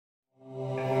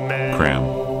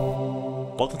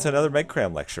Welcome to another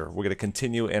MedCram lecture. We're going to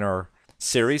continue in our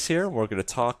series here. We're going to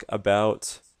talk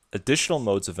about additional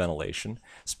modes of ventilation,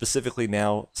 specifically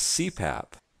now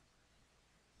CPAP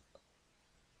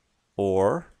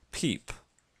or PEEP.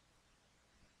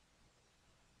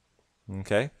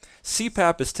 Okay,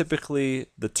 CPAP is typically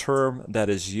the term that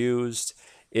is used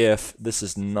if this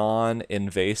is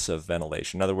non-invasive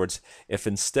ventilation. In other words, if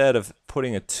instead of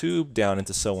putting a tube down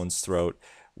into someone's throat,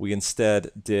 we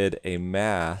instead did a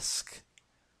mask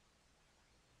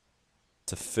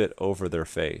to fit over their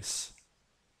face,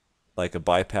 like a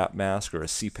BiPAP mask or a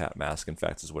CPAP mask, in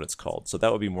fact, is what it's called. So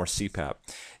that would be more CPAP.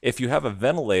 If you have a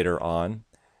ventilator on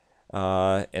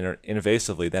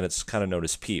invasively, then it's kind of known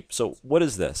as PEEP. So what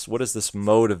is this? What is this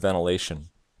mode of ventilation?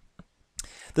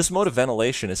 This mode of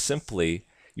ventilation is simply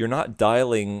you're not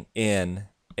dialing in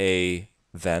a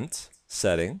vent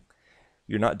setting.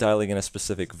 You're not dialing in a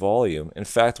specific volume. In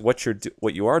fact, what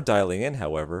you are dialing in,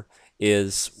 however,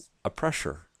 is a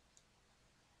pressure.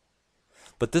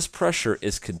 But this pressure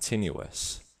is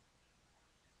continuous.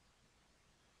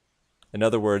 In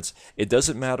other words, it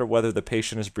doesn't matter whether the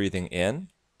patient is breathing in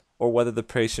or whether the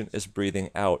patient is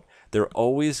breathing out. They're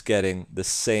always getting the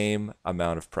same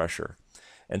amount of pressure.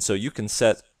 And so you can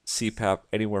set CPAP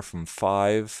anywhere from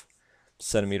 5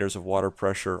 centimeters of water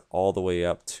pressure all the way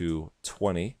up to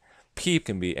 20. PEEP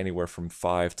can be anywhere from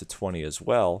 5 to 20 as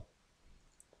well.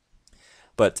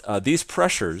 But these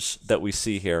pressures that we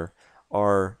see here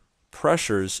are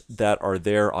pressures that are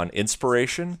there on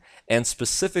inspiration and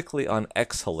specifically on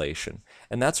exhalation.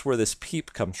 And that's where this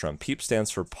PEEP comes from. PEEP stands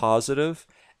for positive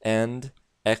end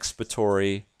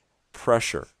expiratory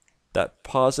pressure. That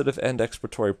positive end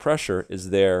expiratory pressure is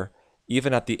there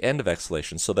even at the end of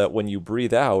exhalation, so that when you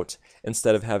breathe out,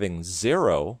 instead of having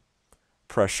 0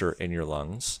 pressure in your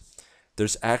lungs,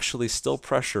 there's actually still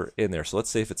pressure in there. So let's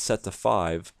say if it's set to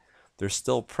 5, there's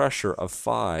still pressure of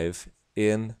 5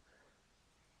 in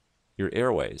your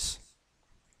airways.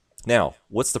 Now,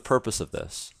 what's the purpose of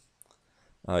this?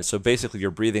 So basically you're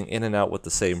breathing in and out with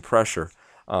the same pressure.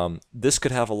 This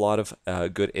could have a lot of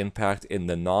good impact in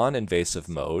the non-invasive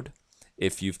mode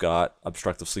if you've got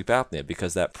obstructive sleep apnea,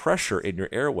 because that pressure in your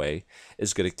airway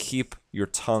is going to keep your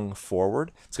tongue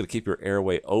forward. It's going to keep your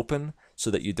airway open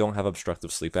so that you don't have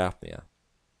obstructive sleep apnea.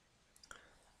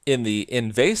 In the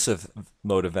invasive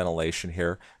mode of ventilation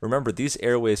here, remember these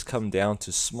airways come down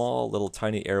to small little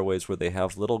tiny airways where they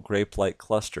have little grape-like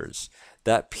clusters.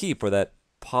 That PEEP, or that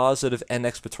positive end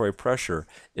expiratory pressure,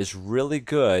 is really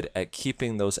good at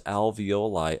keeping those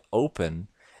alveoli open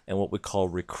and what we call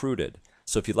recruited.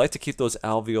 So if you'd like to keep those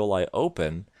alveoli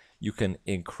open, you can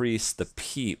increase the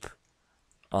PEEP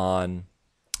on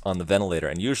the ventilator,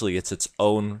 and usually it's its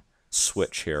own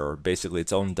switch here, or basically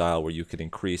its own dial, where you can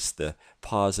increase the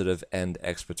positive end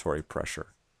expiratory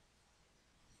pressure.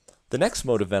 The next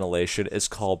mode of ventilation is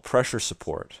called pressure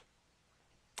support,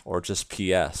 or just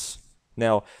PS.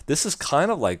 Now, this is kind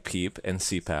of like PEEP and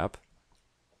CPAP,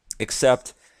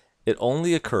 except it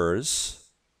only occurs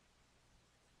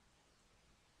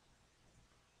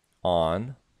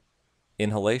on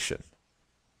inhalation.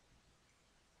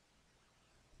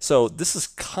 So this is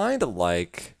kind of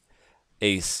like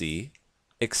AC,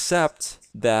 except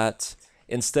that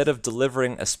instead of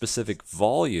delivering a specific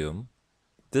volume,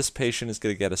 this patient is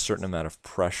going to get a certain amount of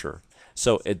pressure.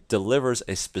 So it delivers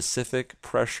a specific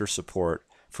pressure support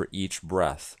for each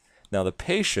breath. Now the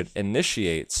patient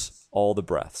initiates all the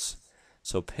breaths.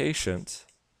 So patient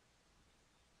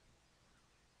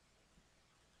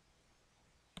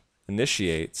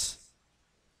initiates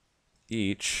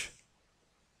each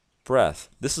breath.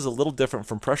 This is a little different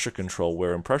from pressure control,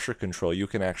 where in pressure control you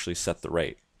can actually set the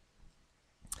rate.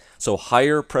 So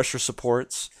higher pressure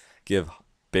supports give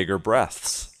bigger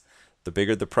breaths. The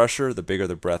bigger the pressure, the bigger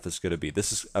the breath is going to be.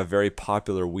 This is a very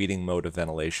popular weaning mode of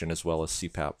ventilation, as well as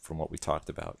CPAP from what we talked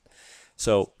about.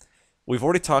 So we've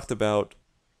already talked about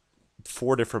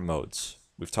 4 different modes.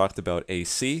 We've talked about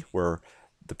AC, where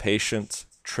the patient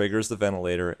triggers the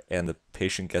ventilator and the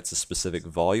patient gets a specific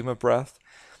volume of breath.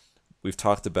 We've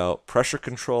talked about pressure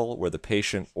control, where the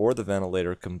patient or the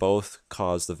ventilator can both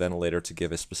cause the ventilator to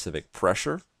give a specific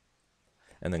pressure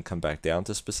and then come back down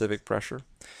to specific pressure.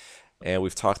 And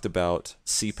we've talked about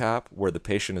CPAP, where the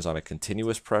patient is on a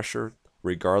continuous pressure,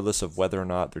 regardless of whether or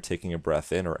not they're taking a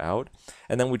breath in or out.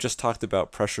 And then we just talked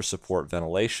about pressure support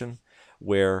ventilation,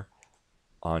 where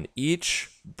on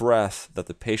each breath that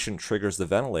the patient triggers the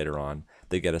ventilator on,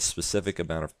 they get a specific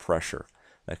amount of pressure.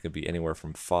 That could be anywhere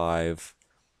from 5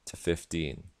 to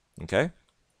 15. Okay?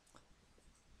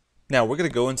 Now we're going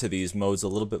to go into these modes a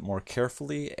little bit more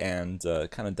carefully and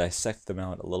kind of dissect them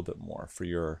out a little bit more for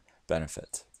your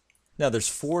benefit. Now, there's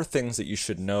 4 things that you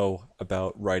should know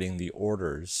about writing the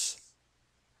orders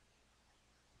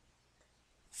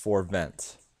for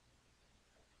vent.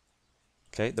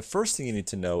 Okay, the first thing you need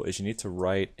to know is you need to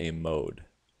write a mode.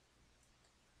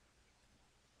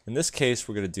 In this case,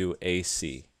 we're going to do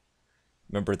AC.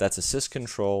 Remember, that's assist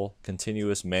control,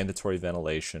 continuous mandatory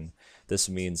ventilation. This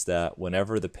means that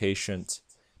whenever the patient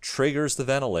triggers the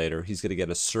ventilator, he's going to get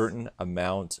a certain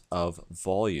amount of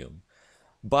volume.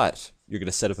 But you're going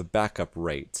to set up a backup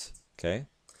rate, okay?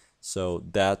 So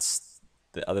that's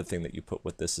the other thing that you put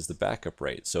with this is the backup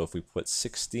rate. So if we put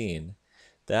 16,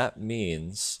 that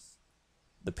means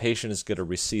the patient is going to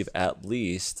receive at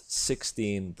least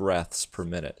 16 breaths per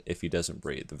minute if he doesn't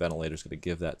breathe. The ventilator is going to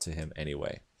give that to him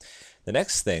anyway. The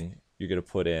next thing you're going to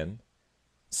put in,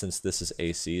 since this is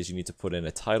AC, is you need to put in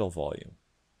a tidal volume.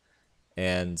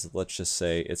 And let's just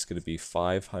say it's going to be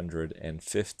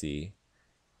 550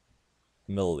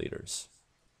 milliliters.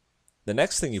 The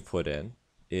next thing you put in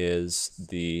is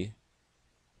the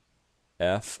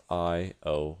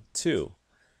FiO2.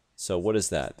 So what is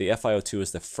that? The FiO2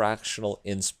 is the fractional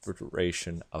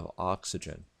inspiration of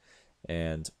oxygen.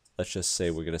 And let's just say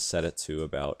we're going to set it to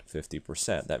about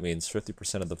 50%. That means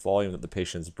 50% of the volume that the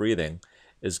patient is breathing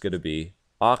is going to be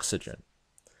oxygen.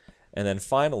 And then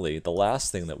finally, the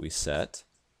last thing that we set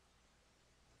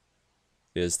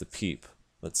is the PEEP.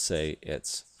 Let's say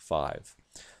it's 5.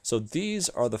 So these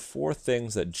are the 4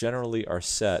 things that generally are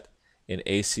set in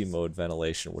AC mode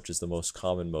ventilation, which is the most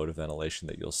common mode of ventilation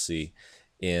that you'll see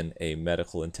in a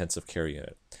medical intensive care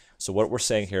unit. So what we're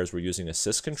saying here is we're using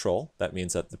assist control. That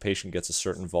means that the patient gets a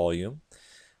certain volume.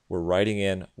 We're writing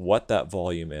in what that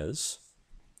volume is.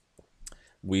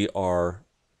 We are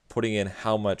putting in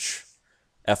how much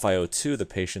FiO2 the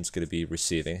patient's going to be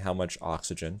receiving, how much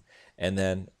oxygen, and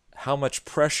then how much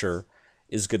pressure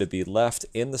is going to be left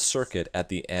in the circuit at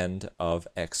the end of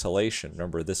exhalation.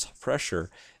 Remember, this pressure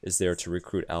is there to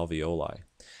recruit alveoli.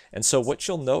 And so what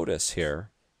you'll notice here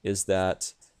is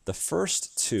that the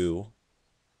first 2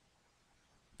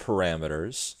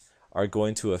 parameters are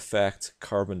going to affect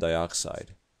carbon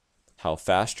dioxide. How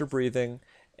fast you're breathing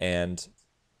and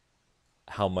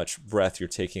how much breath you're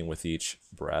taking with each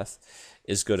breath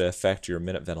is going to affect your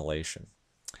minute ventilation.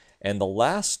 And the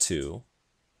last 2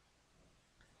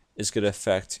 is going to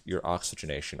affect your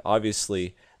oxygenation.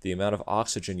 Obviously, the amount of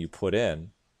oxygen you put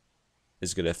in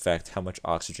is going to affect how much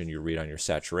oxygen you read on your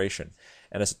saturation.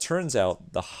 And as it turns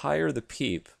out, the higher the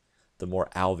PEEP, the more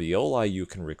alveoli you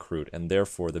can recruit, and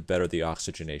therefore the better the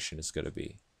oxygenation is going to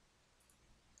be.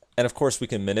 And of course, we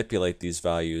can manipulate these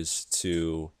values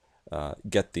to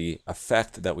get the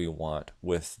effect that we want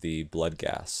with the blood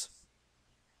gas.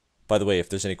 By the way, if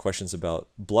there's any questions about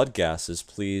blood gases,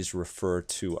 please refer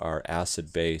to our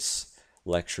acid-base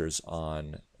lectures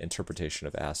on interpretation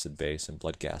of acid-base and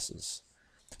blood gases.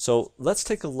 So let's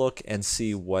take a look and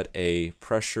see what a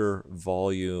pressure,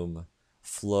 volume,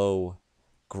 flow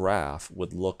graph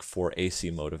would look for AC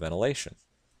mode of ventilation.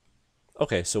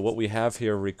 Okay, so what we have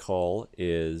here, recall,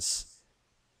 is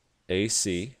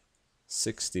AC,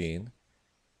 16,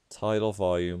 tidal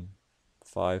volume,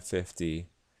 550,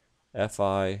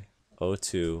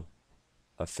 FiO2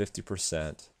 of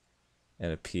 50%,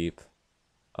 and a PEEP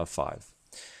of 5.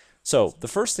 So the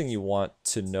first thing you want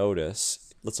to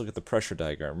notice, let's look at the pressure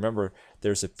diagram. Remember,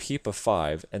 there's a PEEP of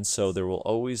 5, and so there will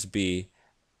always be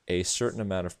a certain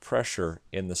amount of pressure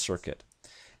in the circuit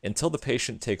until the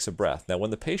patient takes a breath. Now,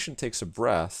 when the patient takes a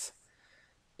breath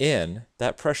in,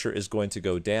 that pressure is going to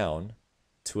go down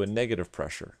to a negative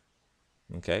pressure,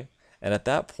 okay? And at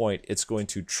that point, it's going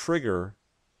to trigger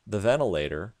the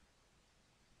ventilator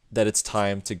that it's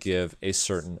time to give a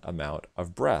certain amount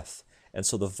of breath. And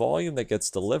so the volume that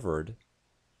gets delivered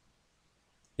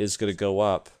is going to go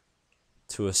up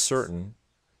to a certain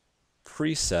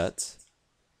preset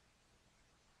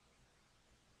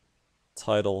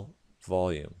tidal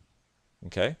volume,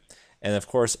 okay? And of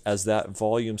course, as that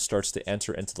volume starts to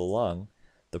enter into the lung,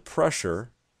 the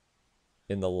pressure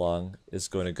in the lung is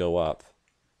going to go up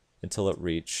until it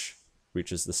reaches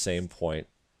the same point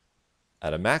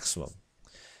at a maximum.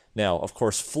 Now, of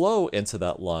course, flow into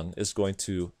that lung is going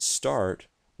to start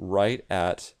right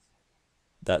at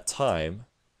that time,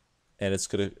 and it's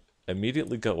going to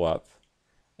immediately go up,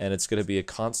 and it's going to be a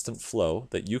constant flow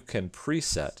that you can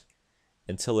preset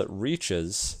until it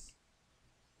reaches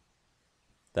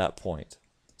that point.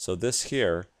 So this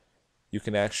here, you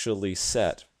can actually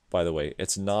set, by the way,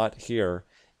 it's not here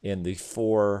in the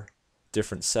 4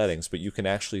 different settings, but you can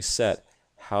actually set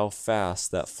how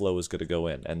fast that flow is going to go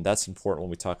in. And that's important when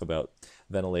we talk about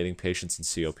ventilating patients in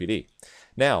COPD.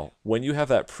 Now, when you have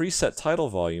that preset tidal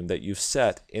volume that you've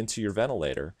set into your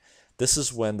ventilator, this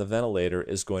is when the ventilator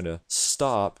is going to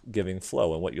stop giving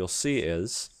flow. And what you'll see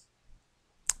is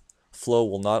flow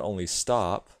will not only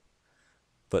stop,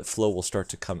 but flow will start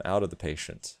to come out of the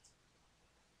patient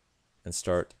and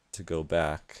start to go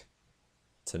back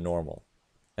to normal.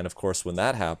 And of course, when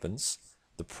that happens,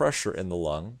 the pressure in the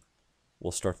lung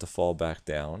will start to fall back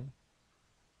down,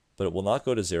 but it will not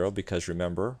go to 0 because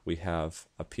remember, we have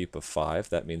a PEEP of 5.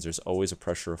 That means there's always a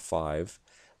pressure of 5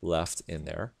 left in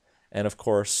there. And of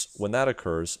course, when that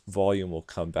occurs, volume will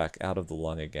come back out of the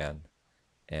lung again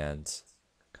and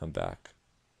come back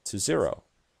to 0.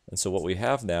 And so what we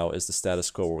have now is the status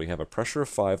quo where we have a pressure of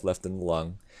 5 left in the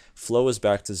lung, flow is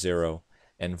back to 0,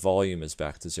 and volume is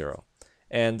back to 0.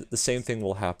 And the same thing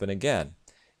will happen again.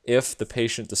 If the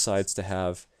patient decides to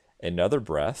have another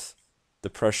breath, the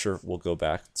pressure will go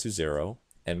back to 0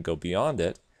 and go beyond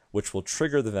it, which will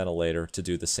trigger the ventilator to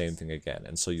do the same thing again.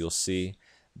 And so you'll see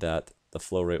that the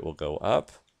flow rate will go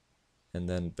up and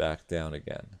then back down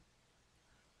again.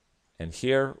 And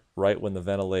here, right when the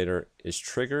ventilator is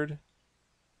triggered,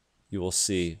 you will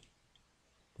see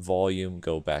volume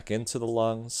go back into the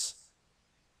lungs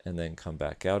and then come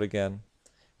back out again.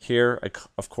 Here,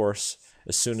 of course,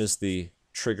 as soon as the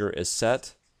trigger is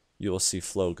set, you will see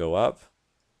flow go up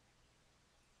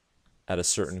at a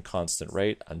certain constant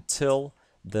rate until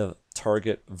the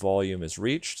target volume is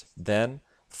reached. Then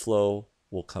flow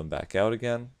will come back out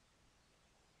again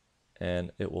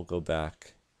and it will go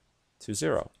back to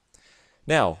 0.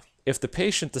 Now, if the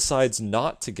patient decides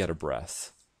not to get a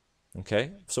breath,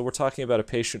 okay, so we're talking about a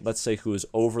patient, let's say, who is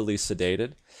overly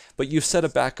sedated, but you've set a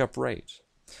backup rate.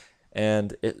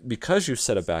 And because you've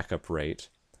set a backup rate,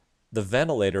 the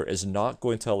ventilator is not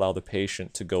going to allow the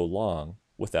patient to go long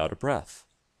without a breath.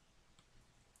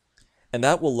 And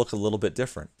that will look a little bit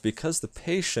different. Because the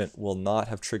patient will not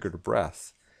have triggered a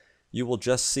breath, you will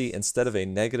just see, instead of a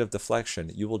negative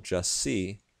deflection, you will just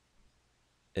see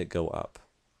it go up.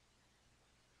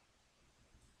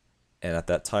 And at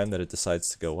that time that it decides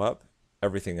to go up,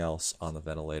 everything else on the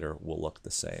ventilator will look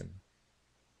the same.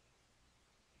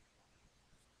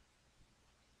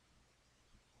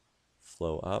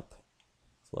 Flow up,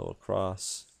 flow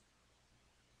across,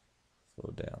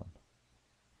 flow down.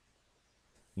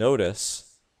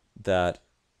 Notice that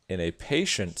in a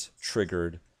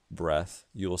patient-triggered breath,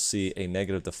 you will see a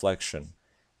negative deflection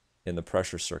in the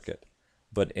pressure circuit.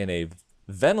 But in a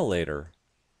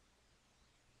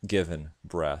ventilator-given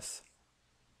breath,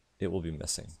 it will be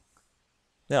missing.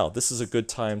 Now, this is a good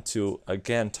time to,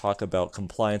 again, talk about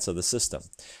compliance of the system.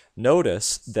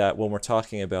 Notice that when we're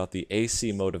talking about the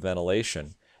AC mode of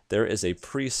ventilation, there is a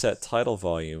preset tidal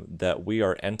volume that we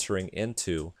are entering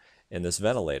into in this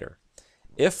ventilator.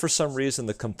 If for some reason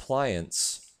the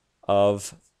compliance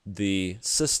of the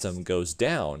system goes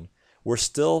down,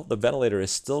 the ventilator is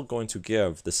still going to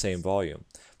give the same volume.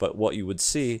 But what you would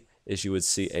see is you would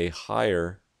see a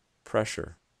higher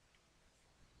pressure.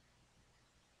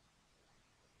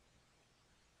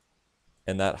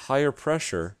 And that higher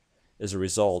pressure is a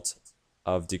result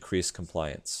of decreased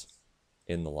compliance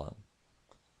in the lung.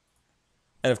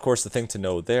 And of course, the thing to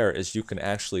know there is you can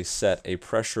actually set a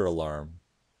pressure alarm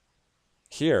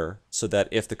here so that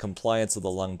if the compliance of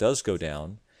the lung does go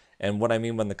down, and what I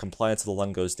mean when the compliance of the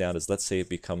lung goes down is, let's say it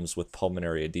becomes with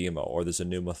pulmonary edema, or there's a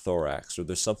pneumothorax, or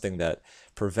there's something that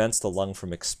prevents the lung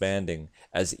from expanding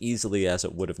as easily as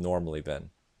it would have normally been.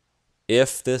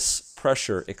 If this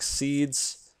pressure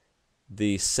exceeds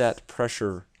the set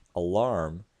pressure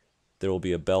alarm, there will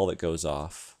be a bell that goes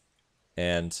off,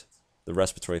 and the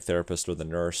respiratory therapist or the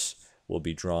nurse will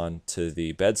be drawn to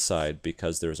the bedside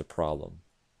because there's a problem.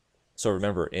 So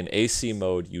remember, in AC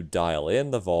mode, you dial in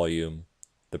the volume.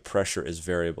 The pressure is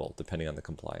variable depending on the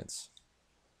compliance.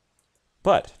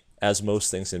 But as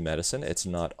most things in medicine, it's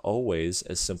not always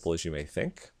as simple as you may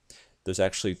think. There's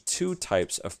actually two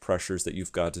types of pressures that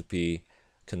you've got to be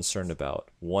concerned about.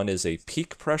 One is a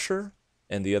peak pressure,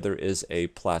 and the other is a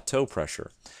plateau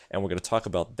pressure. And we're going to talk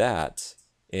about that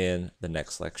in the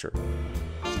next lecture.